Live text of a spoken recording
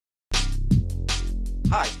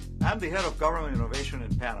Hi, I'm the head of government innovation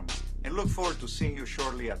in Panama and look forward to seeing you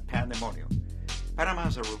shortly at Pandemonio. Panama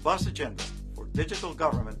has a robust agenda for digital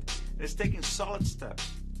government and is taking solid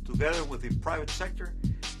steps together with the private sector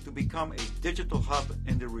to become a digital hub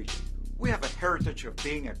in the region. We have a heritage of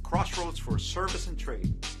being a crossroads for service and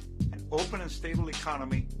trade, an open and stable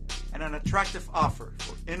economy, and an attractive offer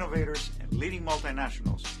for innovators and leading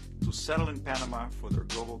multinationals to settle in Panama for their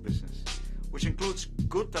global business, which includes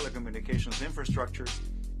good telecommunications infrastructure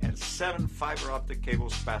and 7 fiber optic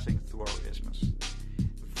cables passing through our isthmus.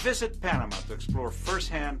 Visit Panama to explore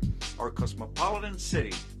firsthand our cosmopolitan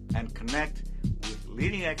city and connect with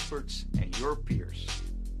leading experts and your peers.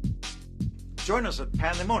 Join us at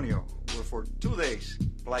Pandemonio, where for 2 days,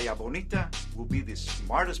 Playa Bonita will be the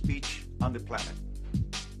smartest beach on the planet.